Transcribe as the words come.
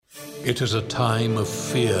It is a time of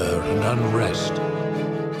fear and unrest.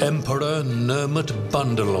 Emperor Nermut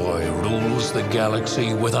Bundeloy rules the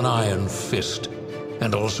galaxy with an iron fist,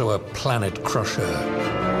 and also a planet crusher.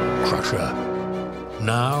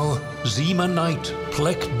 Now, Zima Knight,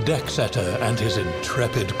 Plek Dexeter, and his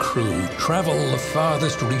intrepid crew travel the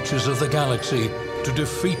farthest reaches of the galaxy to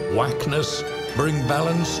defeat Wackness, bring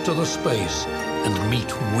balance to the space, and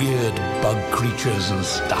meet weird bug creatures and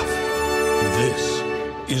stuff. This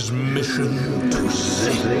is Mission to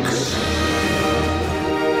 6.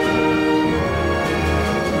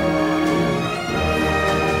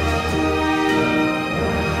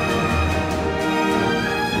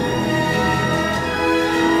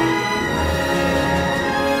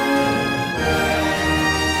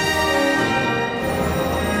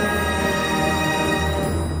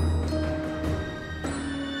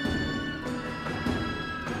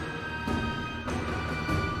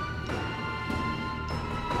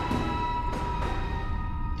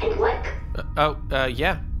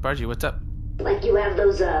 Yeah, Bargy, what's up? Like, you have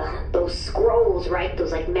those scrolls, right?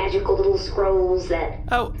 Those, like, magical little scrolls that...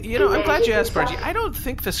 Oh, you know, I'm glad you asked, Bargy. I don't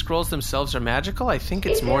think the scrolls themselves are magical. I think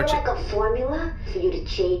it's more... Is there, like, a formula for you to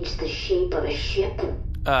change the shape of a ship?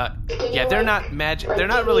 Yeah, they're not magic. Like, they're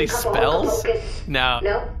not really spells. No.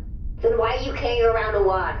 No? Then why are you carrying around a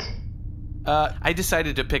wand? I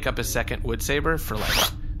decided to pick up a second wood saber for,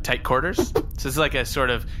 like... tight quarters. So it's like a sort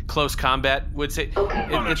of close combat wood saber. Okay.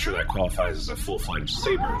 I'm not sure that qualifies as a full-fledged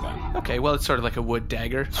saber, then. Okay, well, it's sort of like a wood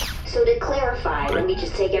dagger. So to clarify, let me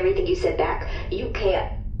just take everything you said back. You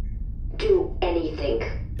can't do anything.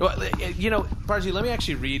 Well, you know, Bargy, let me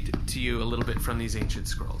actually read to you a little bit from these ancient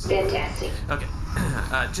scrolls. Fantastic. Okay.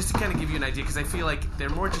 Just to kind of give you an idea, because I feel like they're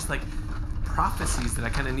more just like prophecies that I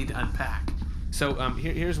kind of need to unpack. So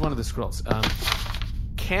here's one of the scrolls.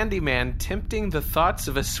 Candyman tempting the thoughts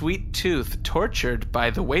of a sweet tooth, tortured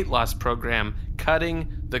by the weight loss program, cutting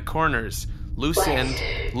the corners. Loose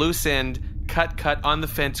end, cut, on the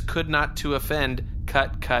fence, could not to offend,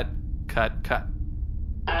 cut. Yeah,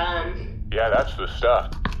 that's the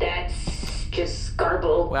stuff. That's just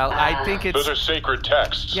garble. Well, I think it's... Those are sacred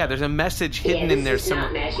texts. Yeah, there's a message hidden in there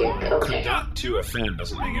somewhere. Not magic. Okay. Not to offend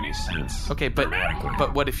doesn't make any sense. Okay, but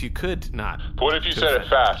what if you could not? But what if you said it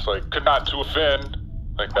fast, like, could not to offend,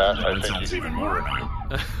 like that? I think sounds even more annoying.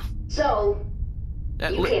 So,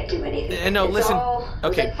 you can't do anything. No, listen.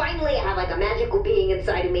 Okay. Like, finally, I have like a magical being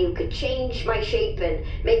inside of me who could change my shape and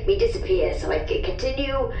make me disappear, so I can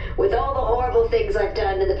continue with all the horrible things I've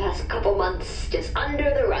done in the past couple months, just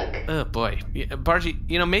under the rug. Oh boy, Bargy.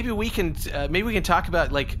 You know, maybe we can talk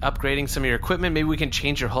about like upgrading some of your equipment. Maybe we can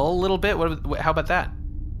change your hull a little bit. How about that?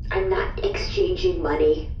 I'm not exchanging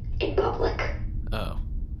money in public. Oh.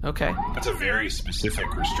 Okay. That's a very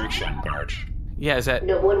specific restriction, Barge. Yeah, is that...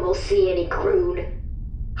 No one will see any croon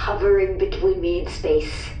hovering between me and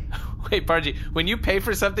space. Wait, Bargy, when you pay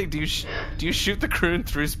for something, do you shoot the croon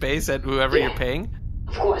through space at whoever you're paying?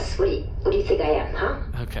 Of course. What do you think I am, huh?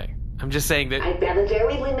 Okay. I'm just saying that... I have a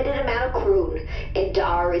very limited amount of croon, and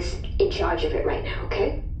Dar is in charge of it right now,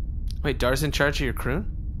 okay? Wait, Dar's in charge of your croon?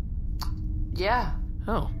 Yeah.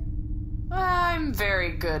 Oh. I'm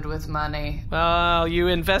very good with money. Well, you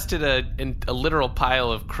invested a literal pile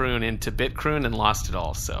of croon into BitCroon and lost it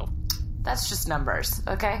all, so... That's just numbers,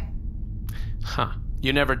 okay? Huh.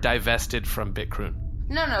 You never divested from BitCroon?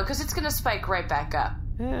 No, because it's going to spike right back up.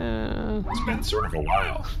 It's been sort of a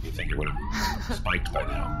while. You think it would have spiked by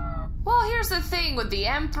now. Well, here's the thing with the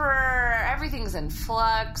Emperor, everything's in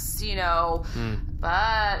flux, you know.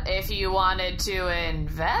 But if you wanted to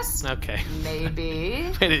invest, okay,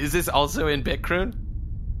 maybe. Wait, is this also in BitCroon?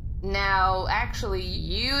 Now, actually,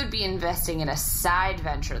 you'd be investing in a side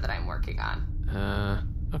venture that I'm working on.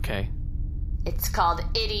 Okay. It's called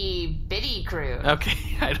Itty Bitty Croon.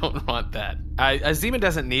 Okay, I don't want that. Zima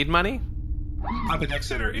doesn't need money. Papa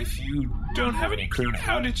Dexeter, if you don't have any croon,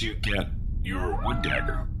 how did you get your wood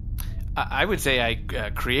dagger? I would say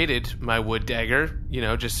I created my wood dagger, you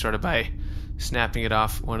know, just sort of by snapping it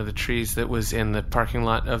off one of the trees that was in the parking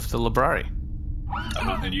lot of the Library.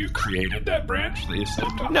 And you created that branch that you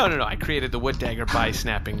snapped off? No, I created the wood dagger by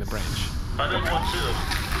snapping the branch. I made one too.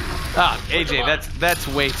 AJ, that's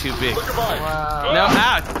way too big. Look at mine. Wow. No,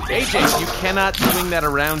 AJ, you cannot swing that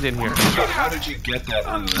around in here. So how did you get that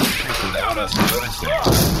on the tree without us noticing?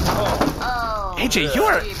 Oh, AJ,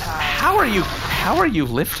 how are you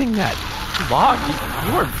lifting that log?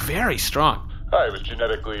 You are very strong. I was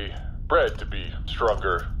genetically bred to be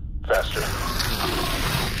stronger, faster.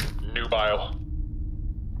 Nubile.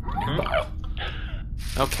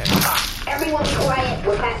 Okay. Everyone be quiet.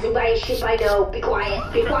 We're passing by a ship, I know. Be quiet.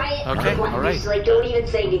 Okay, all right. Just, don't even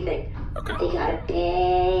say anything. Okay. They got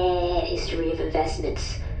a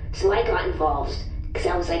investments. So I got involved. Because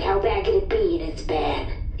I was like, how bad can it be? And it's bad.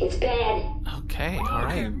 It's bad. Okay, all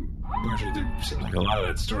right. Bargy, there seemed like a lot of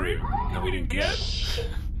that story that we didn't get.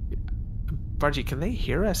 Bargy, can they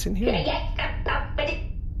hear us in here?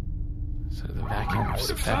 So the vacuum, I would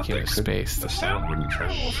have thought vacuum that of space. the sound wouldn't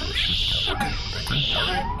travel first.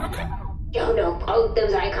 Okay. Oh, no. Oh, there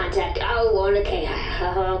was eye contact. Oh, okay.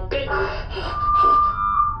 Hello,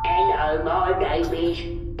 my name is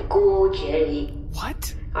Gorgie.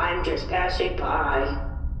 What? I'm just passing by.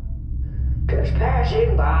 Just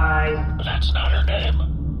passing by. That's not her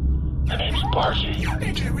name. Her name's Bargy.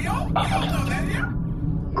 AJ, we all know that, yeah.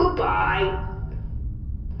 Goodbye.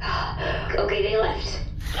 Okay, they left.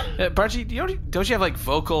 Bargy, don't you have like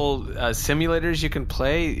vocal simulators you can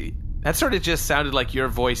play? That sort of just sounded like your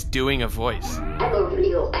voice doing a voice. I'm a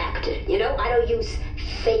real actor, you know? I don't use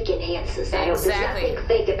fake enhancers. There's nothing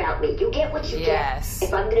fake about me. You get what you get.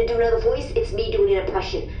 If I'm gonna do another voice, it's me doing an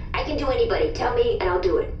impression. I can do anybody. Tell me, and I'll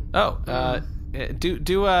do it. Oh, do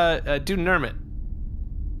Nermit.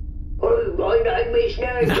 Oh, my name is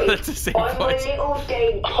Nermit. No, that's the same I'm voice. a little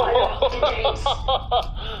dance. I love to dance.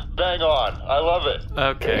 Bang on. I love it.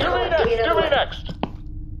 Okay. Do me next.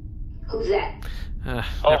 Who's that?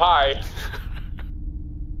 Oh, hi.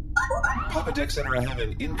 Papa Deck Center, I have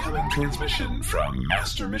an incoming transmission from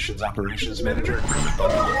Master Missions Operations Manager Nermit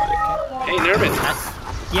Bundle. Hey, Nermit.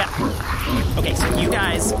 Yeah. Okay, so you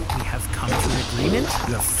guys, we have come to an agreement.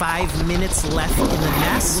 You have 5 minutes left in the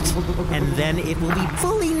nest, and then it will be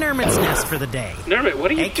fully Nermit's nest for the day. Nermit,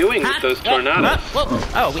 what are you doing with those tornadoes?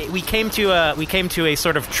 We came to a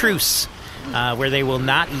sort of truce where they will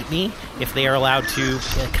not eat me if they are allowed to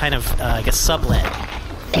sublet.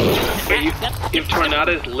 But you have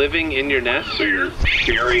tornadoes living in your nest? So you're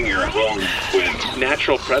sharing your home with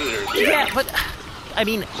natural predators. Yeah, but I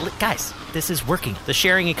mean, guys, this is working. The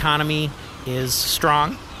sharing economy is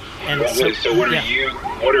strong, and so what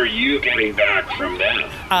are you getting back from them?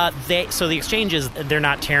 So the exchange is they're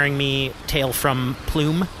not tearing me tail from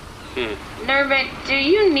plume. Nermit, do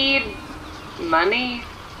you need money?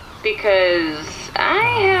 Because I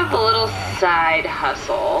have a little side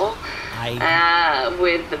hustle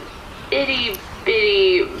with the itty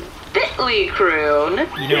bitty Bitly croon.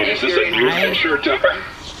 Is this a new venture, Dar?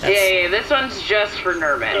 Yeah, this one's just for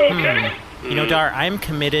Nermit. Okay. You know, Dar, I'm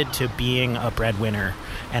committed to being a breadwinner,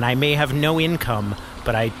 and I may have no income,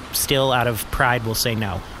 but I still, out of pride, will say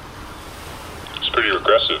no. It's pretty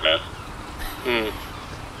regressive, man.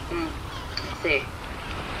 Let's see.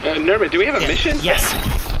 Nermit, do we have a mission? Yes.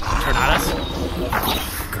 Tornadoes?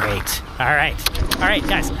 Great. All right,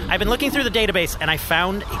 guys. I've been looking through the database, and I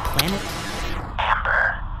found a planet.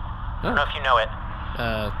 Amber. I don't know if you know it.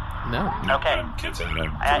 No. Okay.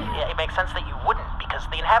 It makes sense that you wouldn't, because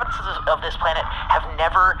the inhabitants of this planet have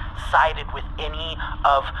never sided with any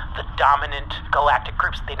of the dominant galactic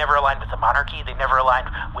groups. They never aligned with the monarchy. They never aligned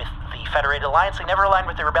with the Federated Alliance. They never aligned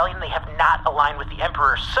with the rebellion. They have not aligned with the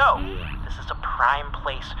Emperor. So, this is a prime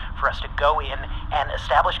place for us to go in and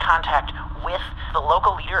establish contact with the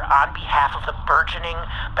local leader on behalf of the burgeoning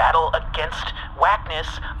battle against Wackness.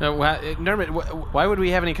 Nermit, why would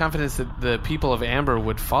we have any confidence that the people of Amber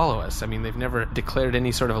would follow us? I mean, they've never declared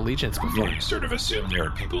any sort of allegiance before. Yeah, you sort of assume there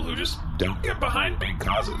are people who just don't get behind big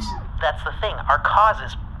causes. That's the thing. Our cause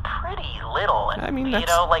is pretty little. I mean,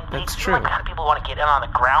 that's true. Like kind of people want to get in on the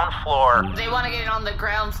ground floor. They want to get in on the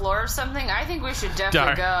ground floor or something? I think we should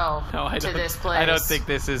definitely go to this place. I don't think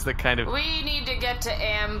this is the kind of... We need to get to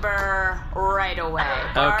Amber right away.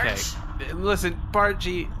 Okay. Listen,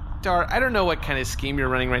 Bargy, Dar, I don't know what kind of scheme you're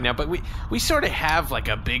running right now, but we sort of have like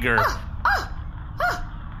a bigger...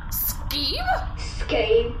 Scheme?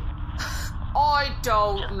 Scheme? I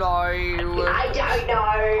don't know.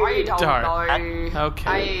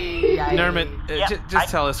 Okay. Nermit, just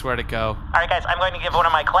tell us where to go. All right, guys, I'm going to give one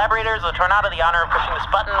of my collaborators, the Tornado, the honor of pushing this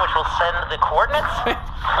button, which will send the coordinates.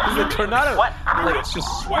 The Tornado? What? It's just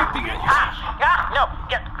swiping at you. No.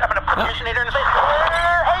 I'm going to put the detonator in his face.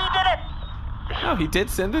 Hey, he did it! Oh, he did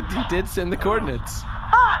send the coordinates.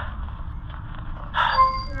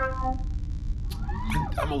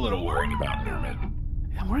 I'm a little worried about Nermit.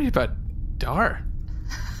 I'm worried about Dar.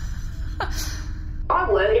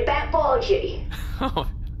 I'm worried about Bargy. Oh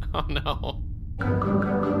no.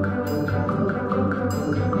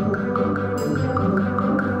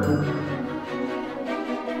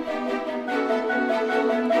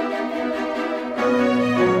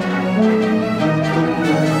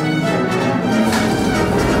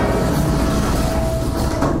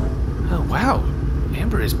 Oh wow,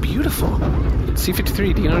 Amber is beautiful.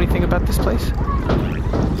 C-53, do you know anything about this place?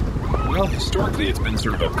 Well, historically, it's been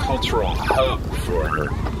sort of a cultural hub for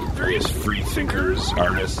various free thinkers,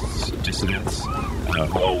 artists, dissidents,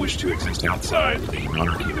 who all wish to exist outside the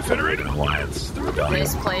monarchy, the Federated Alliance, the rebellion.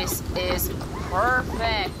 This place is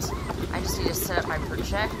perfect. I just need to set up my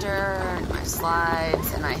projector and my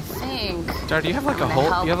slides, and I think... Dar, do you have like I'm a gonna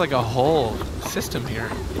whole? help. You have like a whole system here.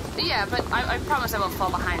 Yeah, but I promise I won't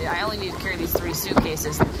fall behind it. I only need to carry these 3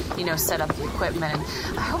 suitcases and, set up the equipment.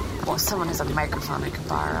 And I hope someone has a microphone I can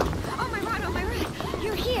borrow. Oh my god,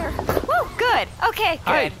 you're here. Woo, good. Okay, good.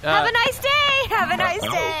 Hi, Have a nice day. Have a nice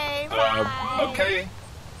day. Bye. Okay.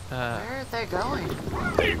 Where are they going?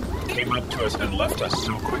 They came up to us and left us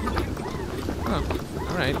so quickly. Oh,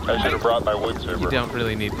 all right. I should have brought my wood saber. You don't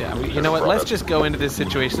really need that. You know what? Let's just go into this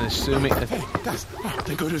situation assuming...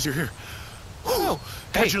 Thank goodness you're here. Oh,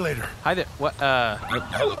 Catch you later. Hi there. What?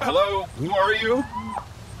 Hello? Who are you?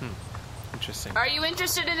 Interesting. Are you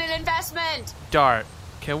interested in an investment? Dart,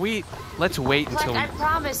 let's wait until I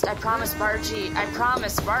promised Bargy. I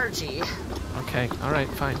promised Bargy. Okay, all right,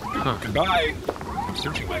 fine. Huh. Goodbye. I'm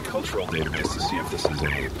searching my cultural database to see if this is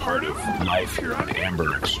a part of life here on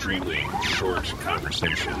Amber. Extremely short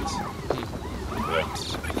conversations.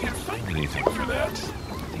 But I can't find anything for that.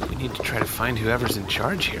 I think we need to try to find whoever's in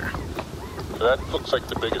charge here. That looks like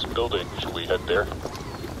the biggest building. Should we head there?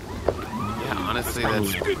 Yeah, honestly,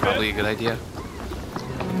 That's that's probably a good probably a good idea.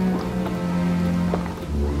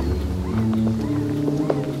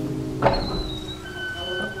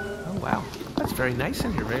 Oh, wow. That's very nice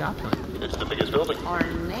in here, very opulent. It's the biggest building.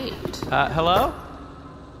 Ornate. Hello?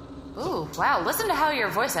 Ooh, wow. Listen to how your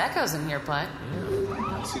voice echoes in here, Platt.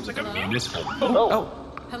 It seems like a municipal. Oh.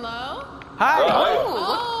 Hello? Hi.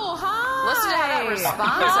 Oh, hi. Listen to how that response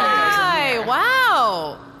Hi. echoes in here.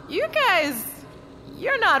 Wow. You guys,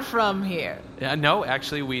 you're not from here. No,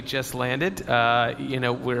 actually, we just landed.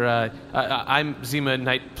 We're. I'm Zima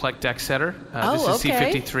Knight Plek Decksetter. This is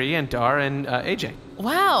okay. C-53 and Dar and AJ.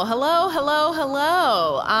 Wow.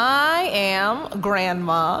 Hello. I am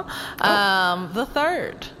Grandma, the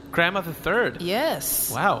third. Grandma the Third.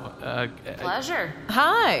 Yes. Wow. Pleasure.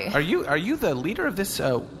 Hi. Are you the leader of this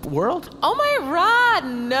world? Oh my God,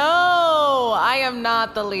 no. I am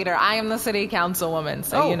not the leader. I am the city councilwoman,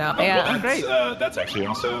 so you know. Yeah. Great. That's actually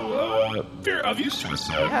also very of use to us.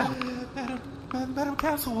 Madam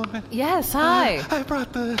Councilwoman. Yes, hi. I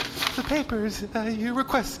brought the papers you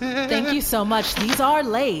requested. Thank you so much. These are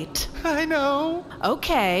late. I know.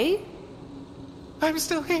 Okay. I'm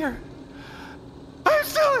still here. I'm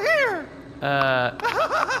still here.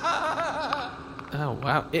 Oh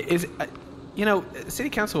wow. City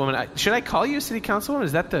councilwoman. Should I call you city councilwoman?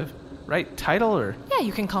 Is that the right title or? Yeah,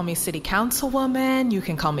 you can call me city councilwoman. You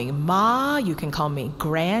can call me Ma. You can call me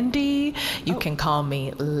Grandy. You can call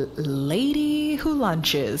me Lady Who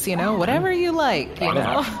Lunches. Whatever you like.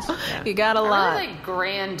 You got a lot. I really like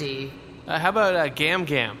Grandy. How about Gam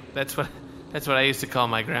Gam? That's what I used to call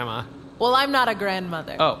my grandma. Well, I'm not a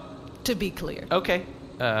grandmother. Oh. To be clear. Okay.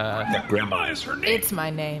 Grandma is her name. It's my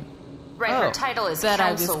name. Right, her title is That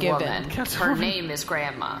I was given. Councilwoman. Her name is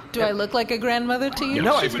Grandma. Do I look like a grandmother to you?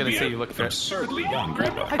 No, I She was would going to be say an you look fair. absurdly young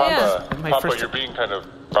grandma. Papa, you're being kind of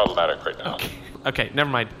problematic right now. Okay, never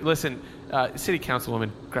mind. Listen, city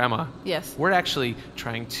councilwoman, Grandma. Yes. We're actually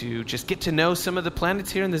trying to just get to know some of the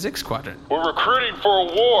planets here in the Zix Quadrant. We're recruiting for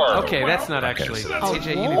a war. Okay, that's not actually. so that's AJ, a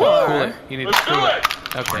you need to war. cool it. You need Let's to cool do it. it.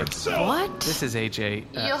 Okay. What? This is AJ.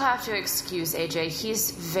 You'll have to excuse AJ.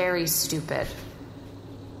 He's very stupid.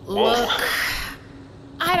 Look,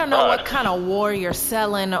 I don't know what kind of war you're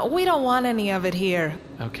selling. We don't want any of it here.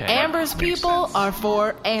 Okay. Amber's people are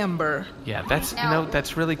for Amber. Yeah, that's Now,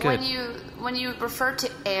 that's really good. When you refer to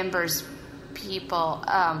Amber's people,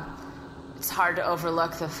 it's hard to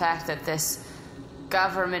overlook the fact that this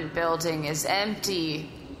government building is empty.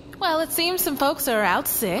 Well, it seems some folks are out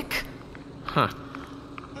sick. Huh.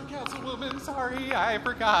 Councilwoman, sorry, I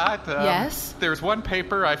forgot. Yes? There's one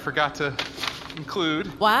paper I forgot to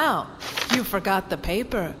include. Wow, you forgot the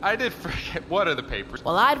paper. I did forget. What are the papers?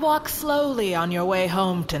 Well, I'd walk slowly on your way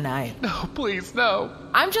home tonight. No, please, no.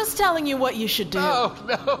 I'm just telling you what you should do. No.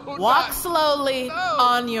 Walk slowly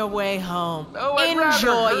on your way home. No, I'd rather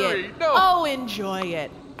enjoy hurry. it. No. Oh, enjoy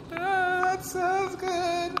it. That sounds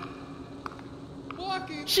good.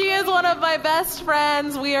 Walking. She is one of my best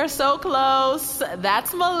friends. We are so close.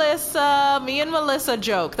 That's Melissa. Me and Melissa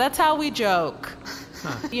joke. That's how we joke.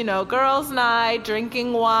 Girls' night,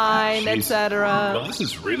 drinking wine, etc.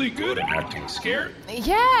 Melissa's really good at acting scared.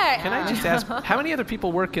 Yeah. Can I just ask, how many other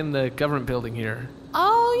people work in the government building here?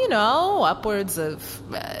 Oh, upwards of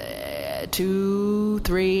 2,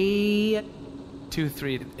 3. 2,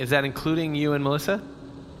 3. Is that including you and Melissa?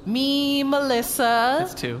 Me, Melissa.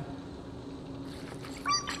 That's 2.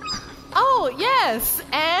 Oh, yes.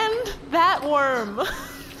 And worm.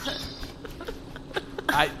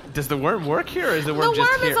 Does the worm work here, or is the worm The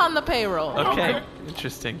just worm here? is on the payroll. Okay,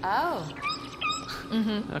 interesting. Oh.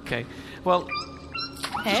 Okay, well,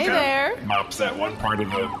 Hey there. Mops that one part of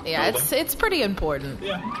the Yeah, building. it's pretty important.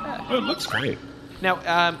 Yeah. Oh, it looks great. now,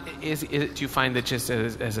 do you find that just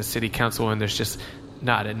as a city councilwoman, there's just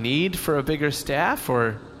not a need for a bigger staff,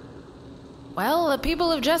 or? Well, the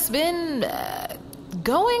people have just been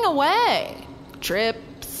going away.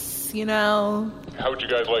 Trips, you know. How would you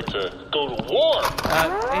guys like to go to war?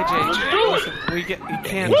 AJ, do listen,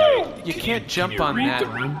 you can't jump Can you on read that. the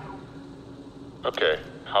room? Okay,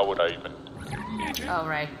 how would I even... Oh,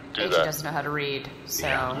 right. Do AJ that. doesn't know how to read, so...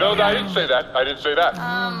 No, I didn't say that. I didn't say that.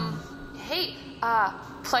 Hey,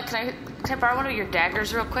 Plek, can I borrow one of your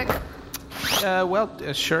daggers real quick?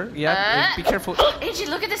 Sure. Yeah, be careful. AJ,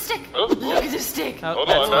 look at the stick. Look at the stick. Hold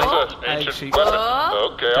that's on, that's what- an ancient actually- weapon.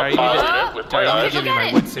 Oh. Okay, Sorry, I'm piloting you it with my Sorry, eyes. you give me my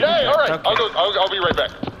Look wood at signal. Yay, all right. Okay. I'll be right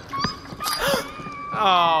back.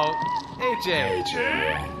 Oh, AJ.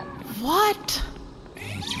 What?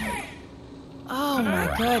 Oh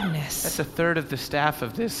my goodness. That's a third of the staff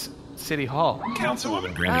of this city hall.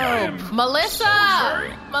 Councilwoman Granny, I am Melissa!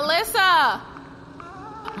 sorry.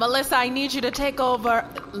 Melissa, I need you to take over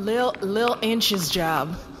Lil Inch's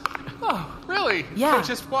job. Oh, really? Yeah. So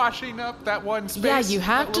just washing up that one space? Yeah, you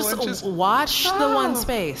have to that little inches- wash the one Oh.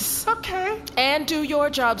 space. Okay. And do your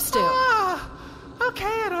job still.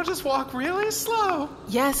 Okay, and I'll just walk really slow.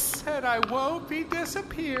 Yes, And I won't be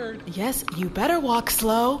disappeared. yes, you better walk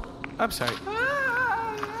slow. I'm sorry.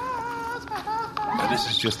 Now, this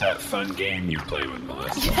is just that fun game you play with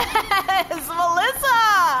Melissa. Yes,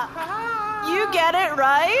 Melissa! You get it,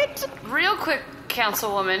 right? Real quick,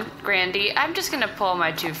 Councilwoman Grandy, I'm just going to pull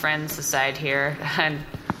my two friends aside here and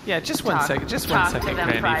Yeah, just one Talk- second. Just talk one to second,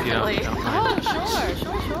 them Granny, if you privately. don't mind.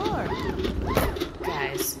 Sure.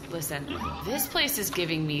 guys, listen, this place is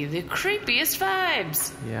giving me the creepiest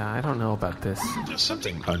vibes. Yeah, I don't know about this. There's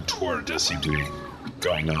something untoward does seem to be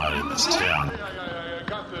going on in this town.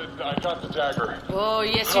 I got the dagger. Oh,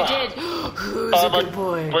 yes, you did. Who's a good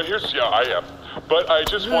boy? But here's, yeah, I am. But I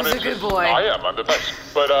just wanted a good boy? I am. I'm the best.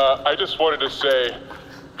 But I just wanted to say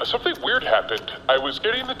something weird happened. I was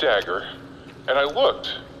getting the dagger, and I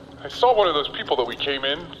looked. I saw one of those people that we came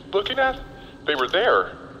in looking at. They were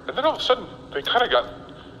there, and then all of a sudden they kind of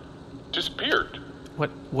got disappeared.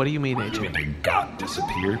 What do you mean, You AJ? mean they got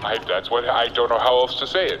disappeared? I don't know how else to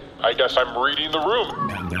say it. I guess I'm reading the room.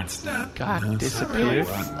 No, that's not. God, that's disappeared?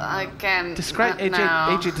 not right. I can... Describe, AJ. no.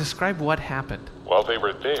 AJ, describe what happened. Well, they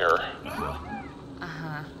were there,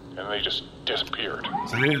 and they just disappeared.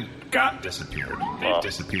 So they didn't got disappeared. They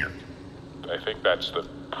disappeared. I think that's the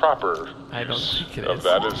proper I don't use think it of is.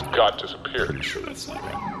 that is got disappeared. Pretty sure that's not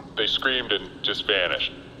right. They screamed and just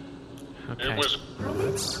vanished. Okay. It was Well,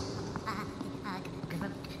 that's.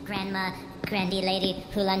 Grandma, Grandy Lady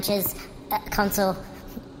who lunches, Council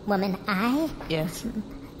Woman, Yes.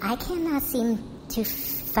 I cannot seem to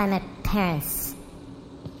find my parents.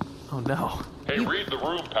 Oh no. hey, read the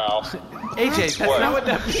room, pal. AJ, that's not what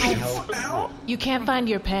that means. You can't find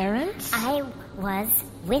your parents? I was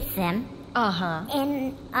with them Uh-huh.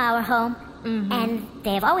 in our home, and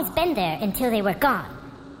they have always been there until they were gone.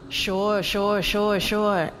 Sure.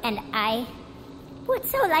 And I would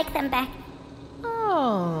so like them back.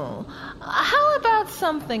 Oh, how about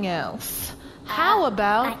something else? How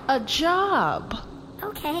about a job?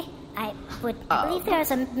 Okay, I believe there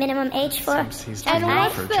is a minimum age for. He's And too young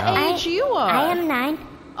what's for a the job. age you are? I am 9.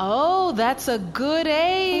 Oh, that's a good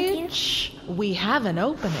Thank you. age. We have an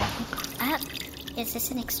opening. Is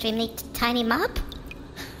this an extremely tiny mop?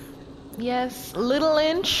 Yes, Little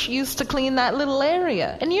Inch used to clean that little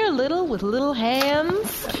area. And you're little with little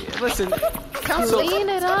hands. Listen, Council. Clean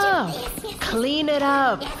it up. Clean it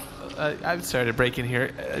up. I'm sorry to break in here.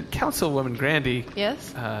 Councilwoman Grandy.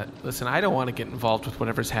 Yes? Listen, I don't want to get involved with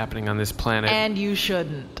whatever's happening on this planet. And you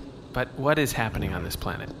shouldn't. But what is happening on this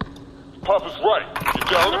planet? Papa's right. Get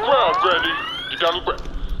down on the ground, Grandy. Get down on the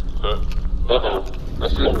ground.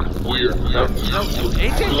 That's weird.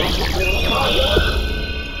 AJ.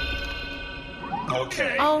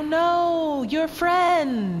 Okay. Oh no, your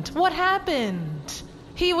friend. What happened?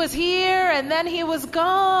 He was here and then he was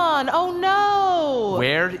gone. Oh no.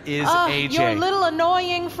 Where is AJ? Your little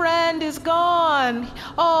annoying friend is gone.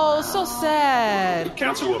 Oh, so sad.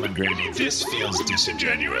 Councilwoman Grandy, this feels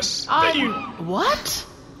disingenuous. That you. What?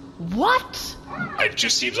 What? It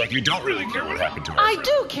just seems like you don't really care what happened to her. I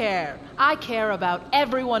do care. I care about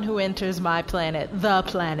everyone who enters my planet. The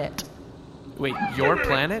planet. Wait, your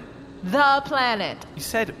planet? The planet. You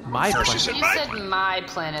said my First planet. you said You said my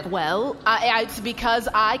planet. Well, it's because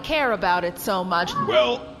I care about it so much.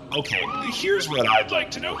 Well, Okay, here's what I'd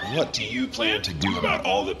like to know. What do you plan to do about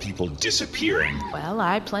all the people disappearing? Well,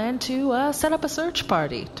 I plan to set up a search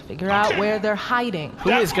party to figure out where they're hiding.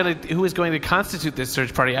 Who is going to constitute this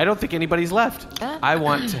search party? I don't think anybody's left. I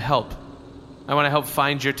want to help. I want to help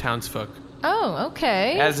find your townsfolk. Oh,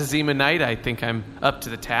 okay. As a Zima Knight, I think I'm up to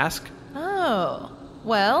the task. Oh,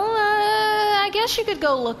 well, I guess you could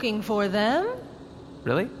go looking for them.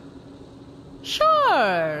 Really?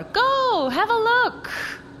 Sure, go, have a look.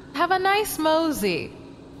 Have a nice mosey.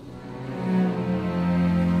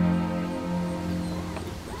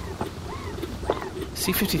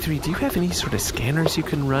 C-53, do you have any sort of scanners you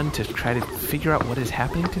can run to try to figure out what is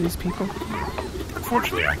happening to these people?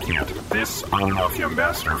 Unfortunately, I can't. This on-and-off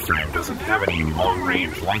ambassador frame doesn't have any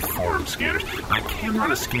long-range life form scanners. I can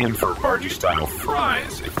run a scan for Bargy-style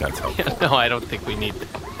fries, if that's helpful. Yeah, no, I don't think we need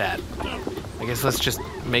that. No. I guess let's just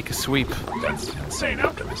make a sweep. That's insane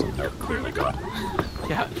optimism. They're clearly gone.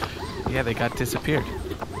 Yeah, they got disappeared.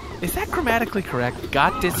 Is that grammatically correct?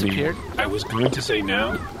 Got disappeared? I was going to say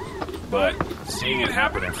no, but seeing it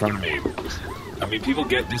happen in front of me, people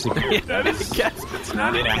get disappeared. That is, it's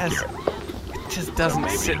not inaccurate. It just doesn't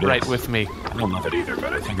sit right with me. I don't love it either,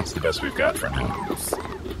 but I think it's the best we've got for now.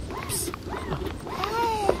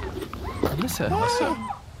 Melissa.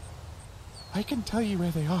 I can tell you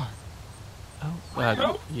where they are.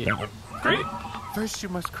 Yeah. Great. First you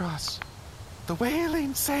must cross the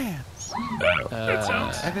Wailing Sands. That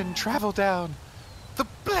sounds... And then travel down the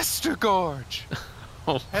Blister Gorge.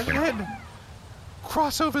 And then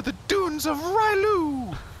cross over the dunes of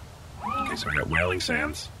Ryloo. Okay, so we got Wailing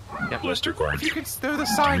Sands, Blister Gorge. You can, there are the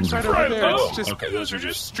signs right over there. Oh, it's just okay, those are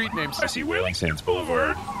just street names. I see Wailing Sands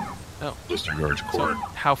Boulevard. Oh. Blister Gorge Court. So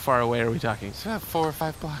how far away are we talking? It's about 4 or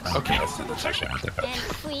 5 blocks. Okay. That's actually not that bad. And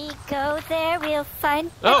if we go there, we'll find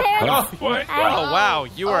Oh, parents. What? Oh, wow.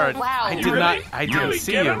 You are... wow. I You didn't really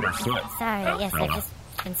see get you. underfoot. Sorry, yes, I've just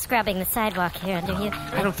been scrubbing the sidewalk here under you.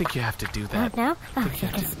 I don't think you have to do that. No? Oh,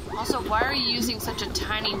 because Also, why are you using such a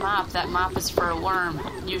tiny mop? That mop is for a worm.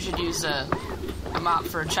 You should use a mop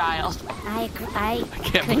for a child. I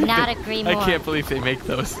could not agree more. I can't believe they make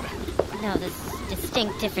those. No, there's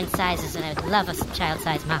distinct different sizes, and I'd love a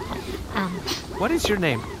child-sized mop. What is your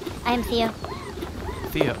name? I'm Theo.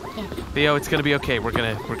 Theo. Yeah. Theo, it's gonna be okay. We're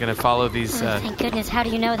gonna follow these. Thank goodness. How do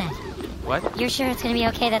you know that? What? You're sure it's gonna be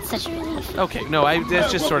okay? That's such a relief. Okay, no,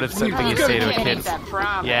 that's just sort of something you say to a kid. That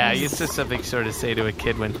promise. Yeah, it's just something you sort of say to a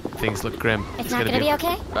kid when things look grim. It's not gonna be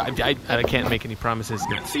okay? I can't make any promises.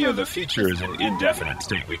 Theo, the future is an indefinite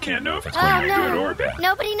state. We can't know if it's going to be good or bad.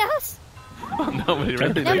 Nobody knows. Well, nobody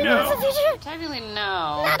really Nobody knows the future. Technically,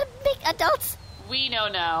 no. Not a big adults. We know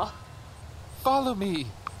now. Follow me.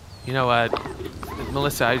 You know,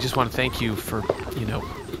 Melissa, I just want to thank you for,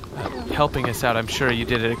 helping us out. I'm sure you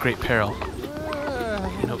did it at great peril.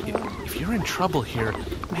 If you're in trouble here,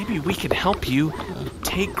 maybe we can help you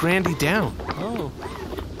take Grandy down. Oh.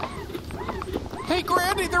 Hey,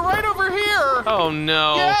 Grandy, they're right over here. Oh,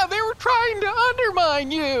 no. Yeah, they were trying to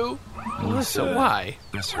undermine you. Melissa, why?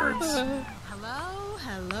 This hurts.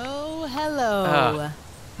 Hello.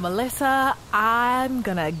 Melissa, I'm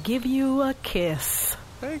gonna give you a kiss.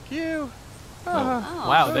 Thank you.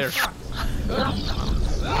 Wow, there's...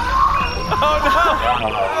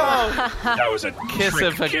 That was a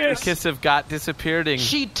kiss of got disappearing.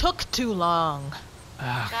 She took too long.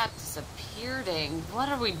 Got disappearing. What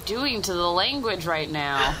are we doing to the language right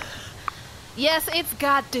now? Yes, it's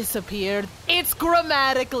got disappeared. It's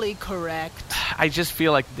grammatically correct. I just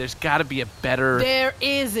feel like there's got to be a better... There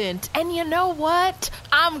isn't. And you know what?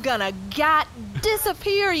 I'm gonna got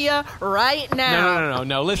disappear you right now.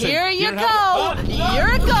 No, listen. Here you go.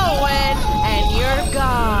 You're going, and you're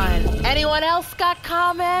gone. Anyone else got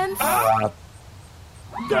comments? I'm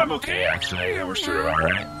okay, actually. We're sort of all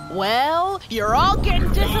right. Well, you're all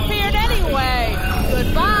getting disappeared anyway.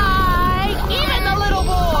 Goodbye. Even the little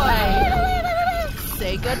boy.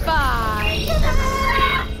 Say goodbye.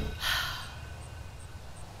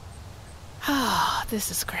 Oh, this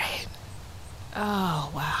is great.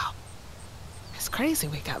 Oh, wow. It's crazy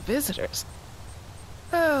we got visitors.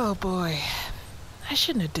 Oh, boy. I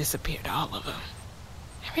shouldn't have disappeared all of them.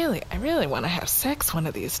 I really want to have sex one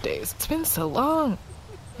of these days. It's been so long.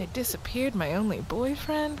 I disappeared my only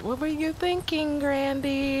boyfriend. What were you thinking,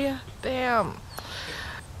 Grandy? Damn.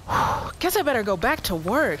 Guess I better go back to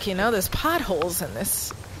work. There's potholes in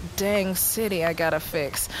this dang city I gotta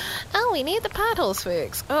fix. Oh, we need the potholes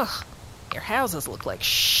fixed. Ugh. Your houses look like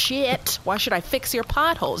shit. Why should I fix your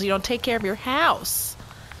potholes? You don't take care of your house.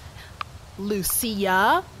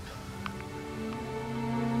 Lucia?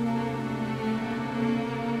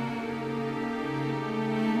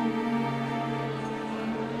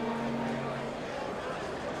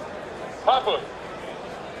 Papa!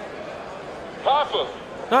 Papa!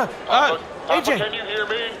 Papa, AJ! can you hear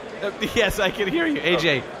me? Yes, I can hear you.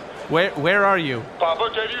 AJ, where are you? Papa,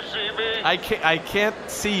 can you see me? I can't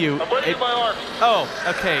see you. I'm waving my arms. Oh,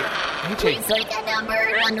 okay. AJ. Please take a number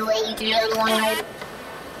on the way to the line.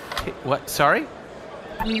 What? Sorry?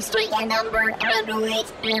 Please take a number on the way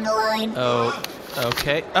to the line. Oh,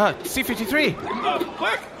 okay. C-53.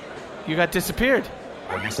 Quick! You got disappeared.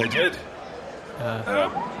 I guess I did.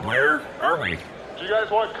 Where are we? Do you guys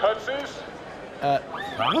want cutsies? Huh?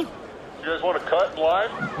 You guys want to cut in line?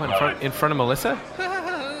 What, in front of Melissa?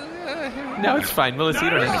 No, it's fine. Melissa, you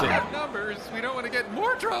don't have to. Numbers. We don't want to get in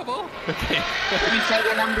more trouble. Okay. Please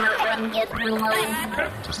take a number and get through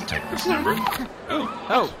line. Just take this number.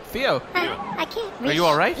 Oh, Theo. I can't reach. Are you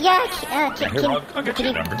all right? Yeah, I'll get can your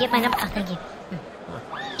you number. get my number? Oh, thank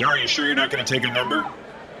you. Are you sure you're not going to take a number?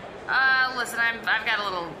 Listen, I've got a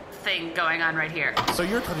little thing going on right here. So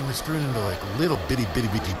you're cutting the screen into like little bitty,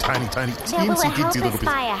 tiny, Now, will it teensy, help little us bits.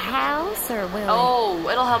 buy a house, or will Oh,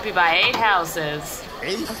 it'll help you buy 8 houses.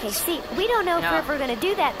 Okay, see, we don't know if we're ever going to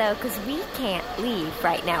do that, though, because we can't leave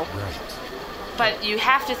right now. Right. But you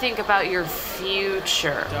have to think about your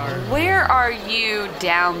future. Where are you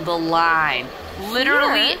down the line?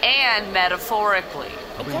 Literally Here? and metaphorically.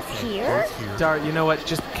 I guess here? Dar, you know what?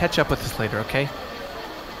 Just catch up with us later, okay?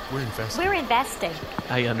 We're investing. We're investing.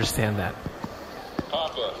 I understand that.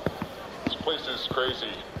 Papa, this place is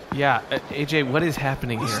crazy. Yeah, AJ, what is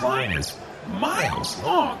happening This here? line is miles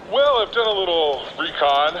long. Well, I've done a little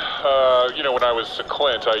recon. When I was a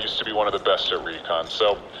Clint, I used to be one of the best at recon.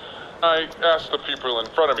 So I asked the people in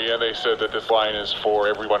front of me, and they said that this line is for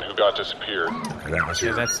everyone who got disappeared. Okay, that was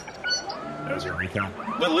your recon.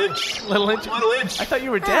 Little Inch. Little Inch? Little Inch. I thought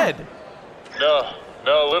you were dead.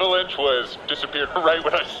 No, Little Inch was disappeared right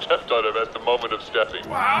when I stepped on him at the moment of stepping.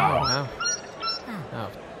 Wow. Oh,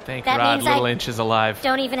 thank That God means Little I Inch is alive.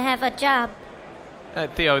 don't even have a job.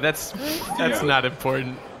 Theo, that's not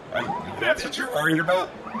important. That's what you're worried about?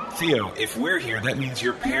 Theo, if we're here, that means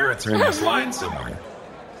your parents are in this line somewhere.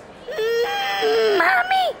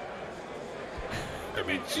 Mommy! I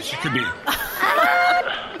mean, she could be...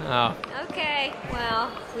 Oh. Okay,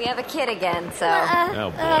 well, we have a kid again, so.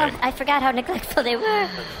 Oh, boy. I forgot how neglectful they were.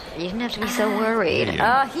 You didn't have to be so worried.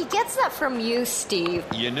 He gets that from you, Steve.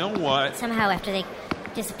 You know what? Somehow, after they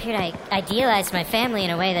disappeared, I idealized my family in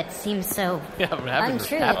a way that seems so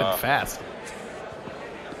untrue. Happened fast.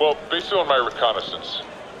 Well, based on my reconnaissance,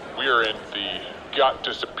 we are in the Got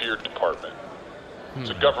Disappeared department. It's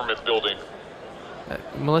a government building.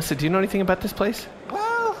 Melissa, do you know anything about this place?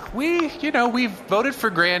 Well, we've voted for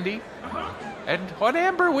Grandy. And on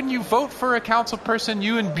Amber, when you vote for a council person,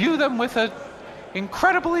 you imbue them with an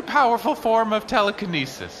incredibly powerful form of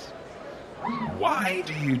telekinesis. Why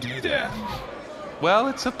do you do that? Well,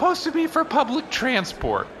 it's supposed to be for public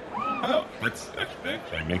transport. Oh,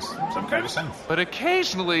 that makes some kind of sense. But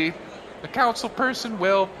occasionally, a council person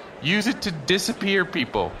will use it to disappear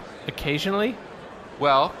people. Occasionally?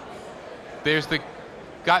 Well, there's the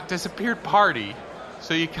Got Disappeared party,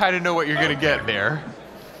 so you kind of know what you're going to get there.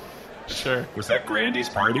 Sure. Was that Grandy's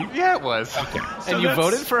party? Yeah, it was. Okay. And you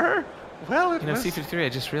voted for her? Well, it You know, was... C-53, I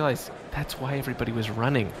just realized that's why everybody was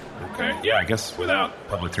running. Okay. Yeah, I guess without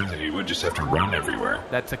public transit, you would just have to run everywhere.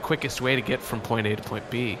 That's the quickest way to get from point A to point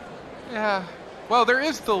B. Yeah. Well, there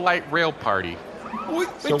is the light rail party. Wait,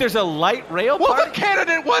 there's a light rail Well, party? the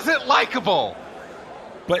candidate wasn't likable!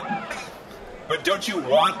 But don't you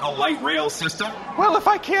want a light rail system? Well, if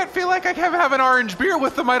I can't feel like I can have an orange beer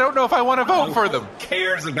with them, I don't know if I want to vote for them. Who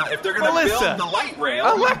cares about if they're going to build the light rail?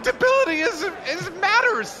 Electability is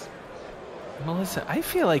matters. Melissa, I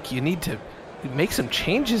feel like you need to make some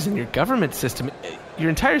changes in your government system. Your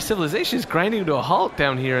entire civilization is grinding to a halt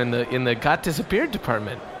down here in the Got Disappeared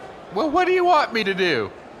department. Well, what do you want me to do?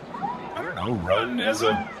 I don't know, run as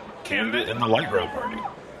a candidate in the light rail party.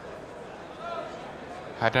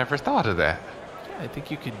 I never thought of that. I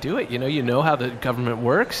think you could do it. You know how the government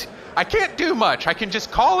works. I can't do much. I can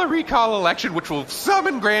just call a recall election, which will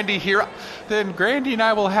summon Grandy here. Then Grandy and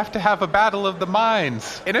I will have to have a battle of the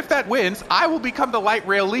minds. And if that wins, I will become the light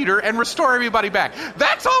rail leader and restore everybody back.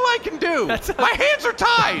 That's all I can do. My hands are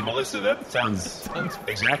tied. Melissa, that sounds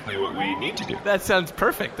exactly what we need to do. That sounds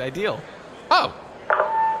perfect. Ideal. Oh.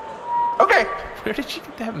 Okay. Where did you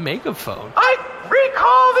get that megaphone? I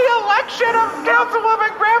recall the election of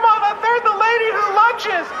Councilwoman Grandma III, the lady who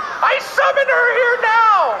lunches. I summon her here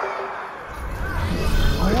now.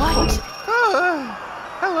 What?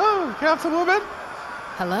 Hello, Councilwoman.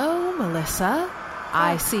 Hello, Melissa.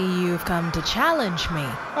 I see you've come to challenge me.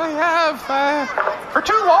 I have. For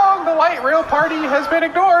too long, the light rail party has been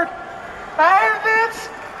ignored. And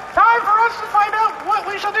Time for us to find out what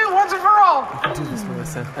we shall do once and for all. You can do this,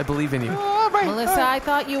 Melissa. I believe in you. Melissa, I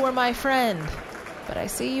thought you were my friend, but I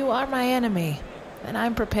see you are my enemy, and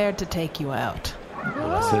I'm prepared to take you out.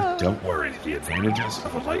 Melissa, don't worry. The advantages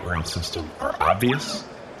of a light rail system are obvious.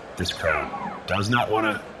 This crowd does not want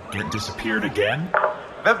to get disappeared again.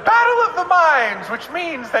 The Battle of the Minds, which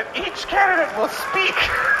means that each candidate will speak.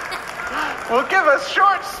 Will give a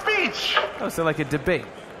short speech. Oh, so like a debate.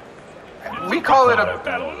 We call it a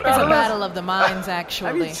battle. It's a battle of the minds,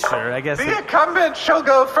 actually. Sure, I guess. The incumbent shall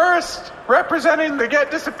go first, representing the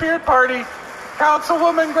Get Disappeared Party,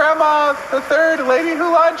 Councilwoman Grandma the Third, Lady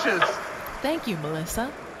Who Lunches. Thank you,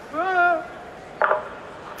 Melissa.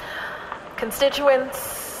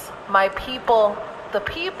 Constituents, my people, the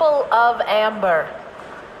people of Amber,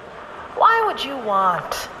 why would you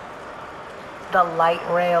want the light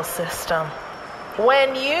rail system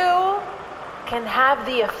when you can have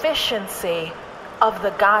the efficiency of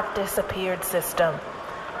the Got Disappeared system?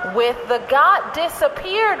 With the Got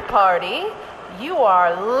Disappeared Party, you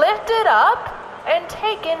are lifted up and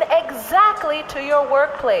taken exactly to your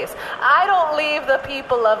workplace. I don't leave the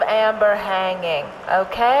people of Amber hanging,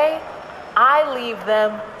 okay? I leave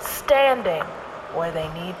them standing where they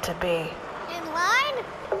need to be. In line?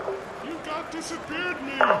 You got disappeared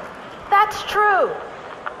me. That's true.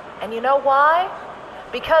 And you know why?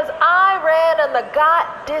 Because I ran on the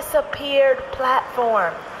Got Disappeared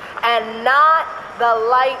platform and not the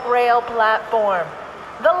light rail platform.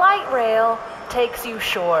 The light rail takes you,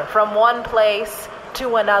 sure, from one place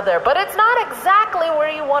to another, but it's not exactly where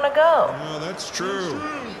you want to go. Oh, that's true.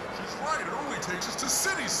 She's right. It only takes us to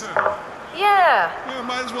City Center. Yeah. Yeah,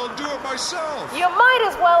 might as well do it myself. You might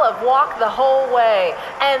as well have walked the whole way.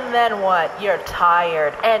 And then what? You're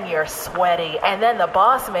tired and you're sweaty. And then the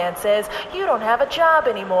boss man says you don't have a job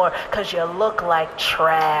anymore because you look like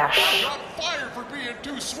trash. I got fired for being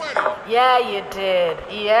too sweaty. Yeah, you did.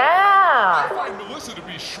 Yeah. I find Melissa to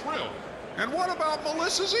be shrill. And what about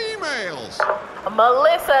Melissa's emails?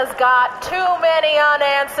 Melissa's got too many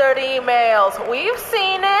unanswered emails. We've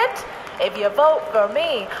seen it. If you vote for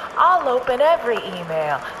me, I'll open every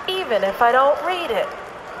email, even if I don't read it.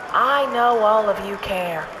 I know all of you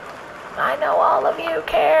care. I know all of you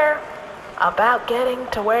care about getting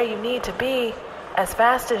to where you need to be as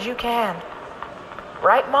fast as you can.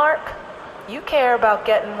 Right, Mark? You care about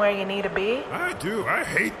getting where you need to be. I do. I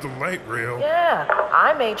hate the light rail. Yeah,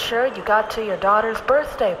 I made sure you got to your daughter's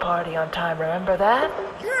birthday party on time. Remember that?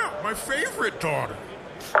 Yeah, my favorite daughter.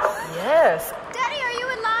 Yes. Daddy, are you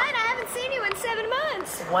in line? I haven't seen you in 7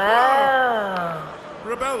 months. Wow.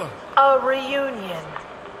 Rebella. A reunion.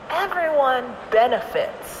 Everyone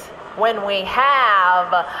benefits when we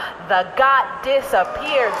have the Got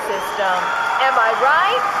Disappeared system. Am I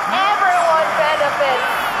right? Everyone benefits.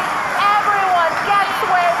 Everyone gets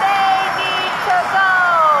where they need to go.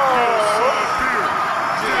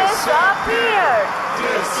 Disappeared.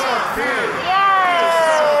 Disappeared. Yes.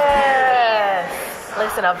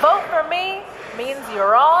 Listen, a vote for me means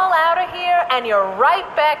you're all out of here and you're right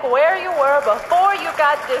back where you were before you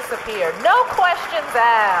got disappeared. No questions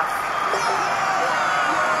asked.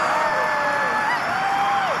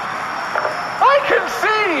 I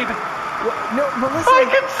concede. No, Melissa. I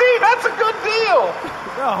concede. That's a good deal.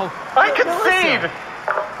 No. I concede.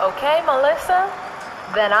 Okay, Melissa.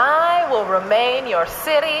 Then I will remain your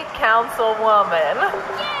city councilwoman.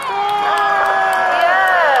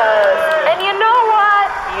 Yes. And you know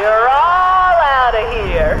what? You're all out of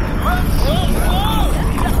here.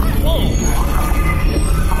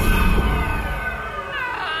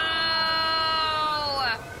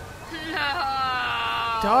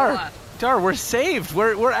 Dar, we're saved.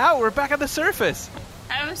 We're out. We're back on the surface.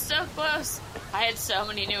 I was so close. I had so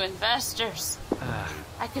many new investors.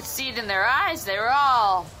 I could see it in their eyes. They were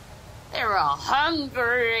all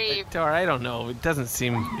hungry. Dar, I don't know. It doesn't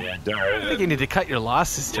seem... Yeah, Dar. I think you need to cut your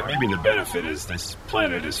losses, Dar. Yeah, maybe the benefit is this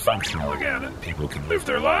planet is functional again and people can live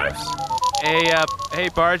their lives. Hey,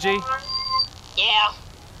 Bargy. Yeah.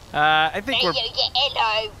 I think we're...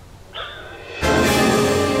 Hello.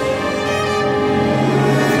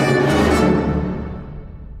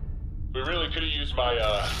 We really could have used my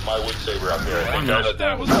wood saber out there. I know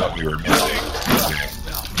that was what we were missing.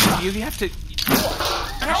 You have to...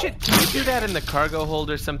 Can you do that in the cargo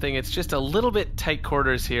hold or something? It's just a little bit tight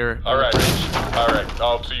quarters here. All right.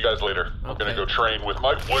 I'll see you guys later. I'm gonna go train with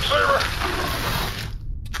my wood saber.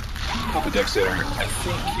 Papa Dexter, I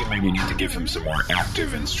think you maybe need to give him some more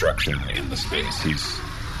active instruction in the space. He's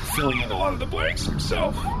filling in a lot of the blanks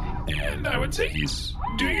himself, and I would say he's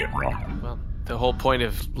doing it wrong. Well, the whole point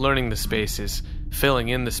of learning the space is filling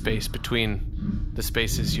in the space between the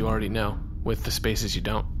spaces you already know with the spaces you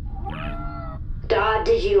don't. Dodd,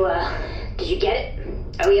 did you get it?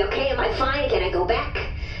 Are we okay? Am I fine? Can I go back?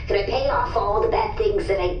 Can I pay off all the bad things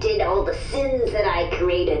that I did, all the sins that I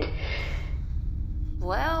created?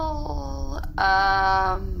 Well,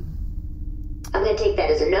 I'm gonna take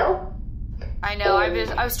that as a no. I know,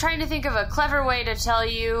 I was trying to think of a clever way to tell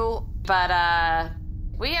you, but,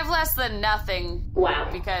 we have less than nothing. Wow.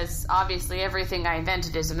 Because, obviously, everything I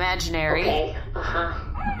invented is imaginary.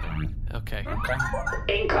 Okay, Okay.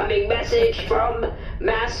 Incoming message from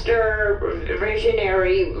Master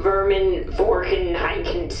Visionary Vermin Vorken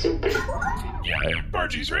Heinken Soup. Yeah,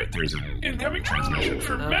 Bargie's right. There's an incoming transmission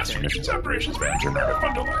from Master Missions Operations Manager Nermit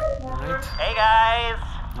Bundle. Hey, guys.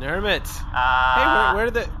 Nermit.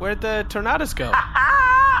 Hey, where'd the tornadoes go?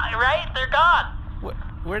 Right? They're gone.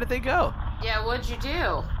 Where did they go? Yeah, what'd you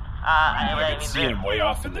do? I can see them way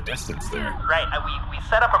off in the distance there. Right, we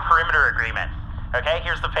set up a perimeter agreement. Okay,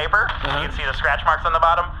 here's the paper. You can see the scratch marks on the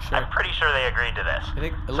bottom. Sure. I'm pretty sure they agreed to this. I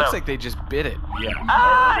think it looks like they just bit it. Yeah.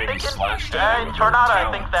 Tornado,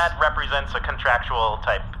 I think that represents a contractual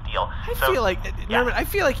type deal. I feel like, Nermit, I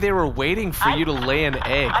feel like they were waiting for you to lay an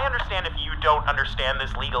egg. I understand if you don't understand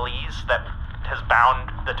this legalese that has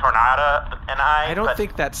bound the tornado and I don't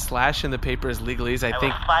think that slash in the paper is legalese. I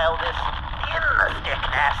think. Will file this in the stick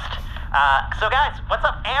nest. So guys, what's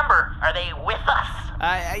up, Amber? Are they with us?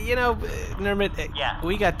 Nermit,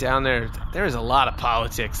 we got down there. There was a lot of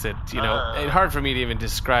politics that, it's hard for me to even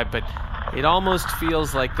describe, but it almost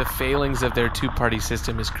feels like the failings of their two-party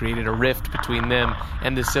system has created a rift between them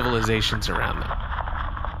and the civilizations around them.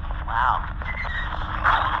 Wow.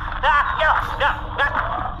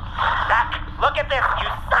 Zach, look at this. You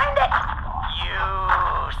signed it.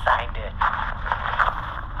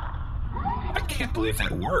 I can't believe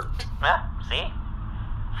that worked. See?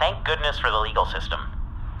 Thank goodness for the legal system.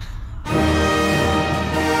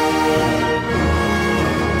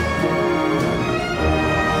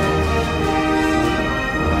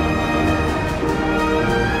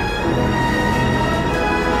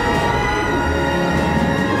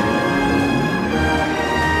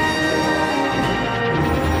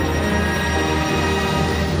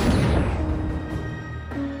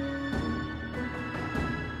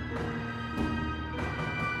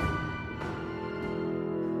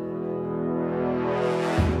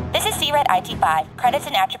 IT5, Credits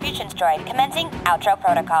and Attributions Droid, commencing Outro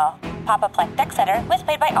Protocol. Papa Plek Deck Setter was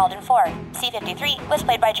played by Alden Ford. C-53 was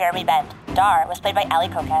played by Jeremy Bent. Dar was played by Ali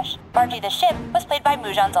Kokesh. Bargie the Ship was played by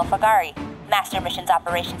Mujan Zulfagari. Master Missions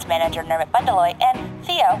Operations Manager Nermit Bundaloy and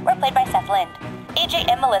Theo were played by Seth Lind. AJ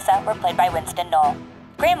and Melissa were played by Winston Knoll.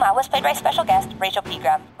 Grandma was played by special guest Rachel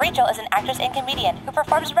Pegram. Rachel is an actress and comedian who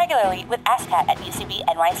performs regularly with ASCAT at UCB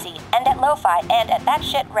NYC and at Lo-Fi and at That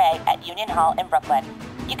Shit Ray at Union Hall in Brooklyn.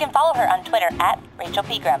 You can follow her on Twitter at Rachel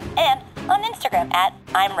Pegram and on Instagram at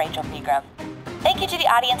I'm Rachel Pegram. Thank you to the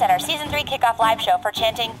audience at our Season 3 kickoff live show for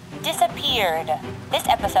chanting Disappeared. This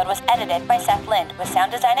episode was edited by Seth Lind with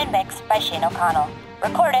sound design and mix by Shane O'Connell.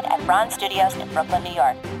 Recorded at Bronze Studios in Brooklyn, New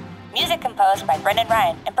York. Music composed by Brendan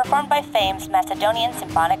Ryan and performed by Fame's Macedonian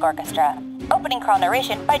Symphonic Orchestra. Opening crawl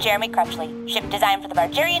narration by Jeremy Crutchley. Ship design for the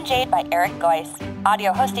Bargerian Jade by Eric Goyce.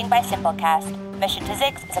 Audio hosting by Simplecast. Mission to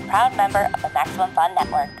Zix is a proud member of the Maximum Fun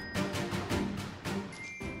Network.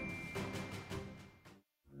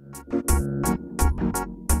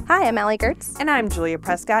 Hi, I'm Allie Gertz. And I'm Julia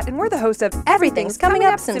Prescott, and we're the hosts of Everything's Coming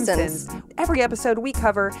Up Simpsons. Every episode, we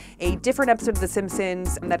cover a different episode of The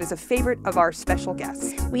Simpsons that is a favorite of our special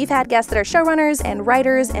guests. We've had guests that are showrunners and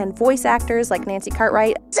writers and voice actors like Nancy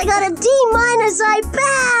Cartwright. I got a D-, I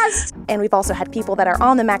passed! And we've also had people that are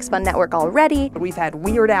on the Max Fun Network already. We've had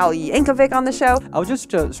Weird Al Yankovic on the show. I was just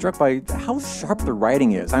struck by how sharp the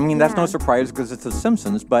writing is. I mean, that's no surprise because it's The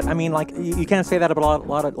Simpsons, but I mean, like, you can't say that about a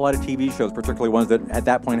lot of TV shows, particularly ones that at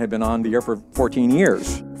that point had been on the air for 14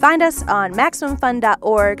 years. Find us on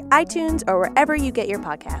MaximumFun.org, iTunes, or wherever you get your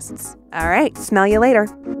podcasts. All right, smell you later.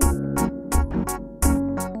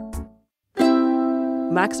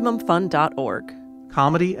 MaximumFun.org.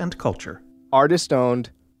 Comedy and culture. Artist owned,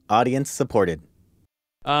 audience supported.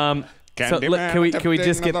 Can we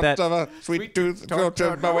just get that? Sweet tooth,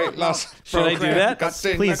 tortured by weight loss. Should I do that?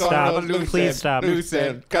 Please stop. Please stop.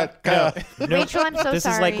 Cut. Rachel, I'm so this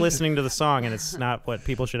sorry. is like listening to the song, and it's not what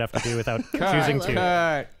people should have to do without choosing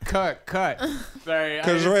to. Cut. Sorry.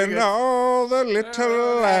 Because when all the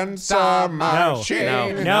little ants are marching.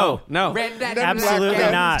 No. Red and Absolutely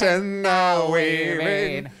black not. And now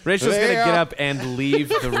waving. Rachel's going to get up and leave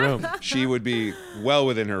the room. She would be well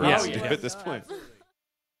within her rights at this point.